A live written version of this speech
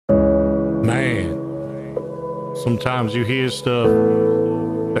Man, sometimes you hear stuff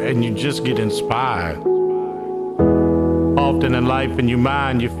and you just get inspired. Often in life, in your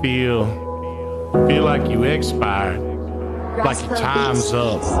mind, you feel like you expired, like your time's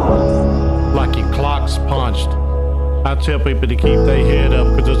up, like your clock's punched. I tell people to keep their head up,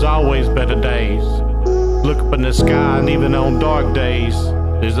 'cause there's always better days. Look up in the sky, and even on dark days,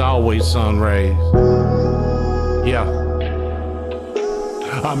 there's always sun rays. Yeah.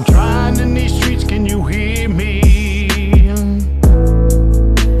 I'm trying in these streets, can you hear me?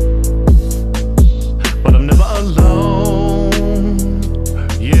 But I'm never alone,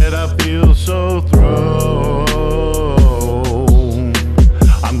 yet I feel so thrown.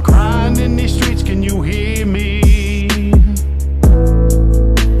 I'm crying in these streets, can you hear me?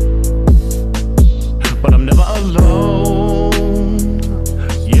 But I'm never alone,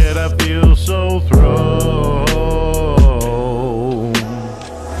 yet I feel so thrown.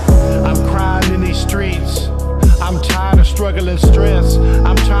 Streets, I'm tired of struggling stress.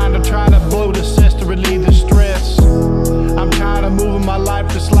 I'm trying to blow the cess to relieve the stress. I'm tired of moving my life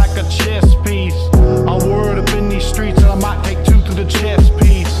just like a chess piece. A word up in these streets and I might take two to the chess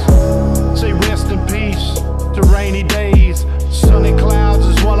piece. Say rest in peace to rainy days. Sunny clouds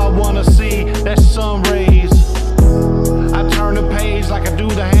is what I wanna see. That's sun rays. I turn the page like I do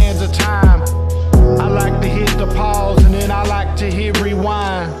the hands of time. I like to hit the pause and then I like to hit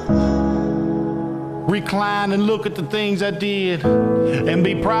rewind. Recline and look at the things I did, and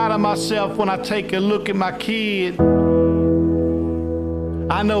be proud of myself when I take a look at my kid.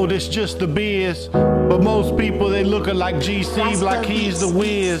 I know this just the biz, but most people they looking like G Steve, like he's the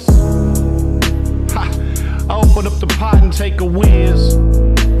whiz. Ha, I open up the pot and take a whiz,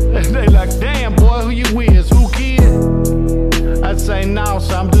 and they like, damn boy, who you whiz? Who kid? I'd say no,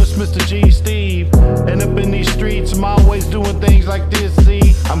 so I'm just Mr. G Steve. And up in these streets, I'm always doing things like this,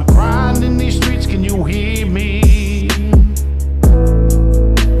 see. I'm crying in these streets, can you hear me?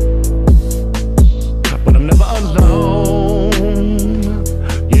 But I'm never alone,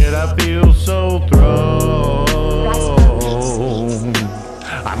 yet I feel so thrown.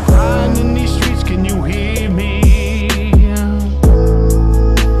 I'm crying in these streets, can you hear me?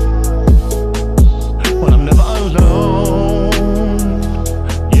 But I'm never alone,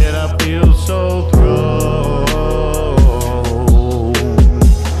 yet I feel so thrown.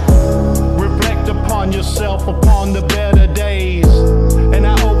 Yourself upon the better days, and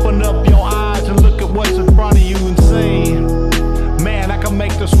I open up your eyes and look at what's in front of you and say, man, I can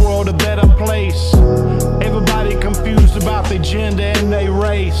make this world a better place. Everybody confused about their gender and their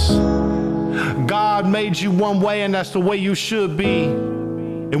race. God made you one way and that's the way you should be,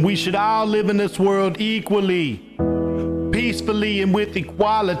 and we should all live in this world equally, peacefully and with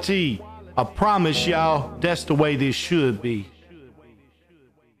equality. I promise y'all that's the way this should be.